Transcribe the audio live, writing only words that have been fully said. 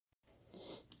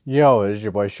Yo, it's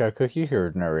your boy Chef Cookie here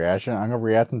with no reaction. I'm gonna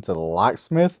react to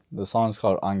Locksmith. The song's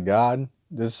called On God.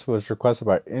 This was requested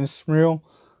by Ismail.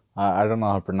 I don't know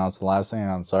how to pronounce the last name,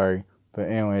 I'm sorry.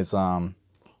 But anyways,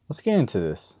 let's get into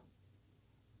this.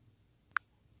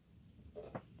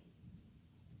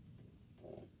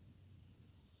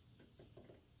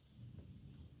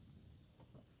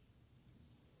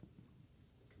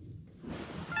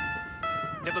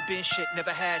 Never been shit,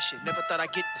 never had shit, never thought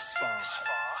I'd get this far.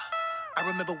 I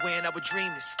remember when I would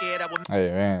dream and scared I would. Hey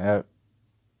man,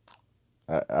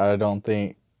 I don't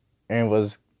think any of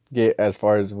us get as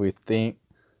far as we think,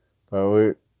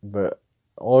 but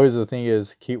always the thing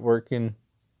is keep working.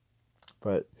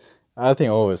 But I think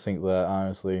I always think that,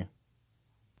 honestly.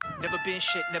 Never been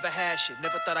shit, never had shit,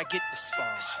 never thought I'd get this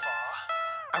far.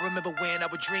 I remember when I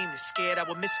would dream and scared I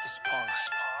would miss this part.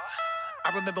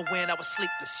 I remember when I was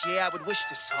sleepless, yeah, I would wish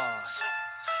this hard.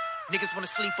 Niggas wanna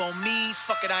sleep on me,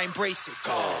 fuck it, I embrace it.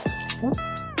 God.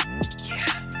 Yeah.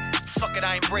 Fuck it,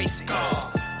 I embrace it. God.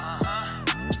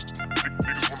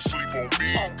 Niggas wanna sleep on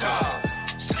me. On God.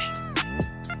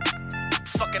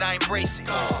 Fuck it, I embrace it.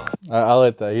 God. I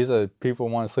like that. He said people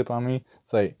want to sleep on me.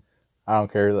 It's like, I don't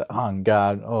care. Like, on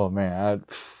God. Oh man,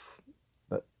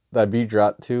 that beat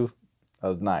drop too. That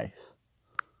was nice.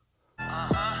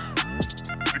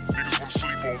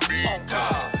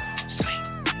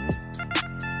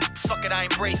 Fuck it, I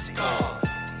embrace it.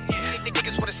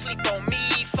 Niggas wanna sleep on me.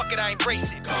 Fuck it, I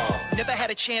embrace it. Never had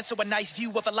a chance or a nice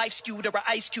view of a life skewed or an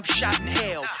ice cube shot in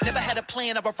hell. Never had a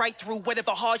plan or a right through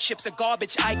whatever hardships or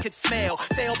garbage I could smell.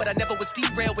 Fail, but I never was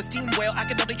derailed, was deemed well. I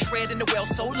could only tread in the well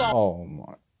so long. Oh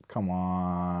my, come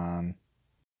on.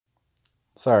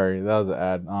 Sorry, that was an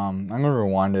ad. I'm gonna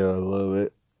rewind it a little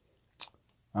bit.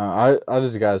 I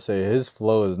just gotta say his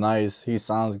flow is nice. He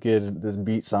sounds good. This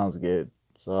beat sounds good.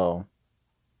 So.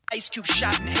 Ice cube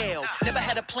shot in hell. Never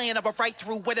had a plan or a right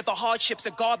through whatever hardships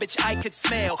or garbage I could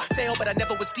smell. Fail, but I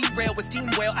never was derailed, was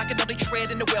deemed well. I could only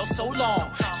tread in the well so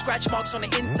long. Scratch marks on the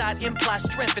inside imply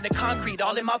strength in the concrete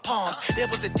all in my palms. There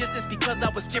was a distance because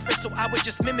I was different, so I would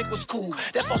just mimic what's cool.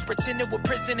 That false pretending would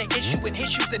present an issue and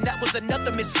issues, and that was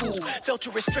another miss school. Felt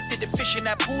too restricted to fish in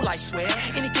that pool, I swear.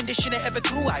 Any condition I ever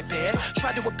threw, I bet.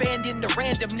 Tried to abandon the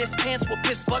randomness. Pants were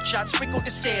piss, buckshot, sprinkled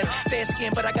the stairs. Fair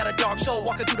skin, but I got a dark soul.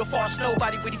 Walking through the far snow,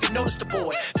 body would even notice the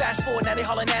boy. Fast forward, now they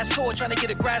hauling ass toward, trying to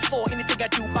get a grass for anything I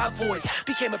do. My voice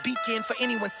became a beacon for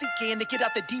anyone seeking to get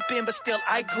out the deep end, but still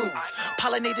I grew.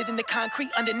 Pollinated in the concrete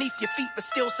underneath your feet, but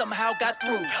still somehow got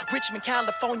through. Richmond,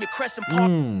 California, Crescent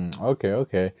Park.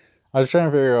 Okay. I was trying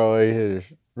to figure out what he was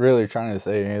really trying to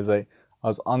say. And he was like, I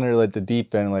was under like the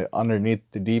deep end, like underneath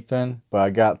the deep end, but I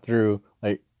got through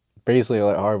like basically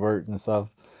like hard work and stuff.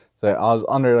 So I was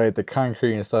under like the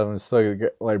concrete and stuff, and still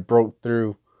like broke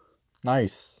through.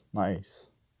 Nice.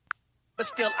 But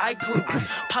still I grew.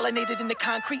 Pollinated in the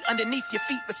concrete underneath your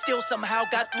feet, but still somehow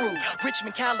got through.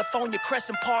 Richmond, California,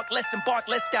 Crescent Park, let's embark,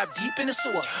 let's dive deep in the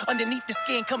sewer. Underneath the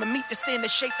skin, come and meet the sin that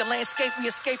shaped the landscape. We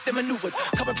escaped the maneuver.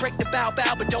 Come and break the bow,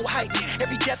 but don't hype me.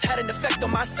 Every death had an effect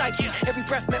on my psyche. Every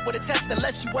breath met with a test,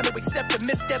 unless you want to accept the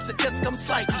missteps that just come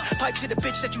slightly. Pipe to the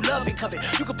bitch that you love and covet.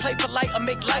 You can play polite or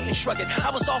make light and shrug it.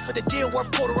 I was offered a deal worth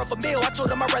 $250,000. I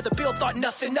told him I'd rather build, thought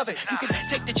nothing of it. You can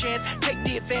take the chance, take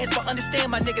the advance, but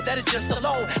understand, my nigga, that is just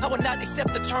alone. I will not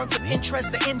accept the terms of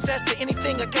interest to invest in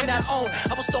anything I cannot own.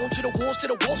 I was thrown to the wolves, to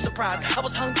the wolf surprise. I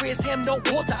was hungry as him, no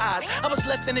water eyes. I was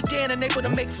left in the den, unable to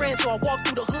make friends, so I walked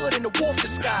through the hood in the wolf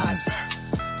disguise.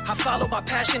 I follow my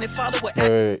passion and follow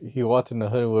what. He walked in the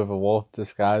hood with a wolf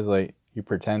disguise, like he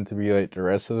pretended to be like the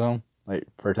rest of them, like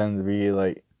pretend to be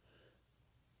like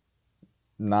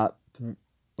not to,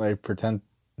 like pretend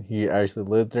he actually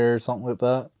lived there or something like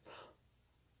that.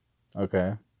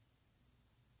 Okay.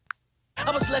 I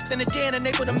was left in the den,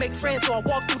 unable to make friends, so I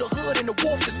walked through the hood in the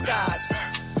wolf disguise.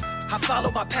 I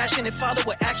follow my passion and follow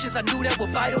what actions I knew that were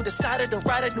vital. Decided to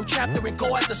write a new chapter and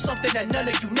go after something that none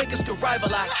of you niggas could rival.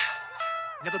 I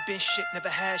never been shit, never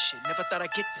had shit, never thought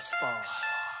I'd get this far.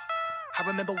 I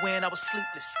remember when I was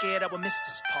sleepless, scared I would miss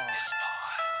this part.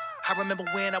 I remember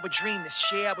when I would dream this,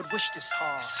 yeah, I would wish this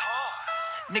hard.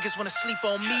 Niggas wanna sleep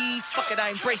on me, fuck it, I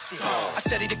embrace it. I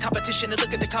study the competition and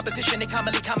look at the composition. They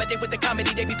commonly accommodate with the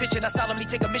comedy they be pitching. I solemnly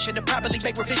take a mission to properly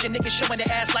make revision. Niggas showing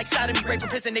their ass like sodomy, rape in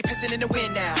prison. They pissing in the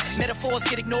wind now. Metaphors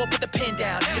get ignored, put the pen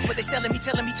down. It's what they selling me,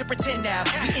 telling me to pretend now.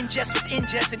 We ingest with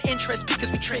ingest and interest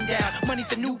because we trend down. Money's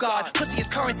the new god, pussy is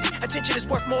currency. Attention is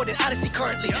worth more than honesty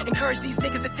currently. Encourage these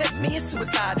niggas to test me, it's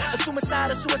suicide. A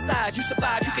suicide. You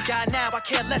survive, you could die now. I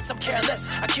care less, I'm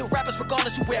careless. I kill rappers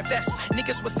regardless who wear vests.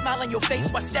 Niggas will smile on your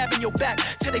face, stab in your back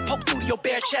till they poke through to your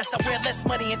bare chest. I wear less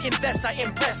money and invest, I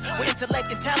impress. Where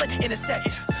intellect and talent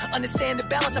intersect. Understand the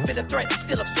balance, I've been a threat,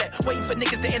 still upset. Waiting for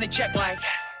niggas to interject like,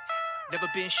 never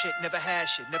been shit, never had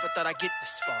shit, never thought I'd get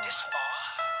this far.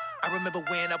 I remember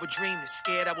when I would dream this,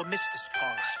 scared I would miss this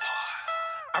part.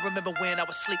 I remember when I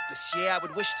was sleepless, yeah, I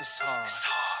would wish this hard.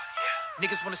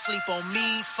 Niggas wanna sleep on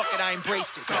me, fuck it, I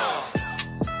embrace it.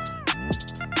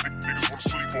 Niggas wanna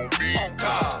sleep on me. On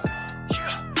God.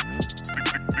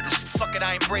 Fuck it,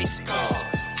 I embrace it.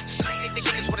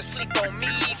 Niggas wanna sleep on me,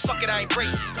 fuck it, I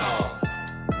embrace it.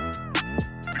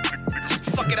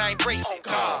 Fuck it, I embrace it.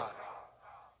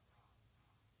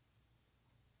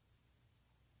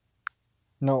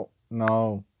 No.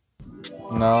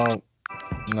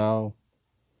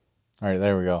 Alright,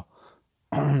 there we go.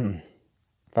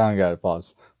 Finally got it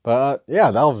paused. But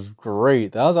yeah, that was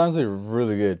great. That was honestly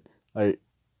really good. Like,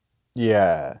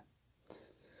 yeah.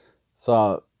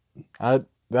 So I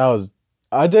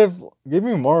did give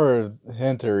me more of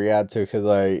him to react to, because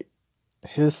like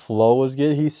his flow was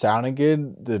good, he sounded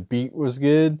good, the beat was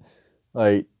good,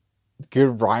 like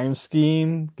good rhyme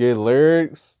scheme, good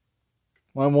lyrics.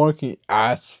 What more can you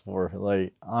ask for?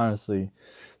 Like, honestly.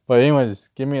 But anyways,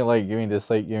 give me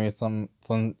dislike, give me some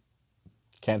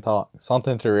can't talk,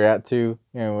 something to react to.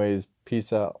 Anyways,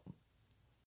 peace out.